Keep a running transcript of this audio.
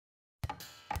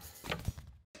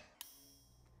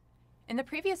In the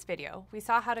previous video, we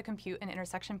saw how to compute an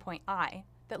intersection point I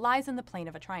that lies in the plane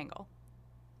of a triangle.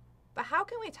 But how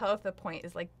can we tell if the point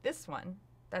is like this one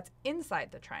that's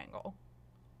inside the triangle,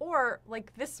 or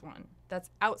like this one that's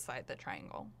outside the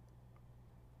triangle?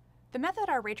 The method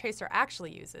our ray tracer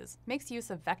actually uses makes use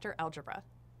of vector algebra,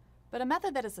 but a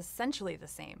method that is essentially the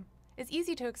same is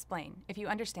easy to explain if you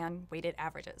understand weighted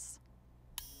averages.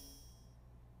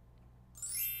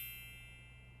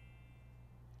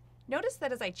 Notice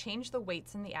that as I change the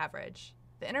weights in the average,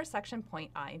 the intersection point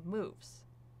I moves.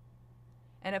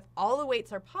 And if all the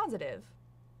weights are positive,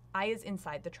 I is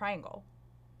inside the triangle.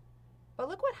 But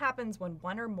look what happens when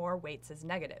one or more weights is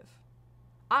negative.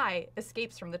 I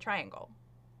escapes from the triangle.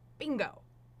 Bingo!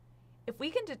 If we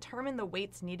can determine the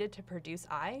weights needed to produce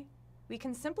I, we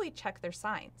can simply check their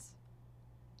signs.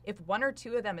 If one or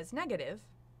two of them is negative,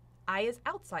 I is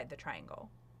outside the triangle,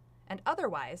 and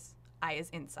otherwise, I is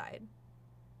inside.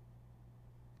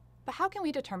 But how can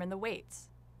we determine the weights?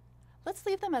 Let's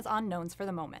leave them as unknowns for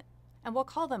the moment, and we'll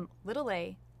call them little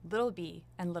a, little b,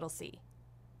 and little c.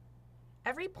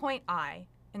 Every point I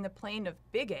in the plane of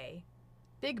big A,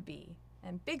 big B,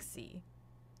 and big C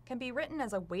can be written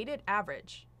as a weighted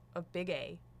average of big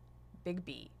A, big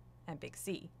B, and big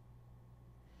C.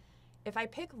 If I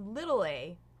pick little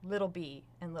a, little b,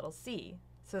 and little c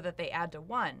so that they add to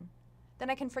 1, then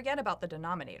I can forget about the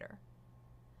denominator.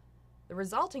 The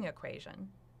resulting equation,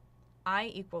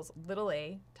 I equals little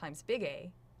a times big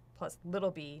A plus little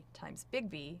b times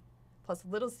big B plus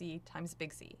little c times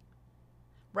big C,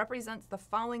 represents the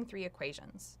following three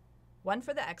equations, one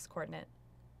for the x-coordinate,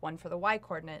 one for the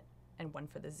y-coordinate, and one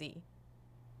for the z.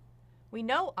 We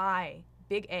know I,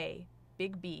 big A,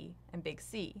 big B, and big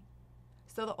C,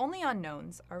 so the only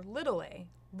unknowns are little a,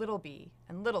 little b,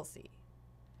 and little c.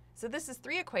 So this is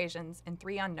three equations and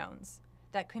three unknowns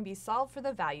that can be solved for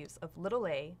the values of little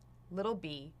a, little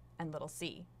b, and little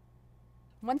c.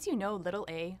 Once you know little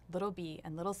a, little b,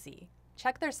 and little c,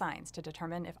 check their signs to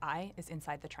determine if I is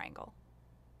inside the triangle.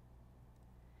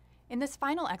 In this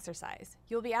final exercise,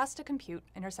 you'll be asked to compute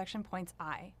intersection points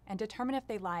I and determine if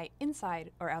they lie inside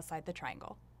or outside the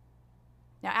triangle.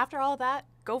 Now after all that,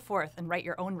 go forth and write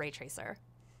your own ray tracer.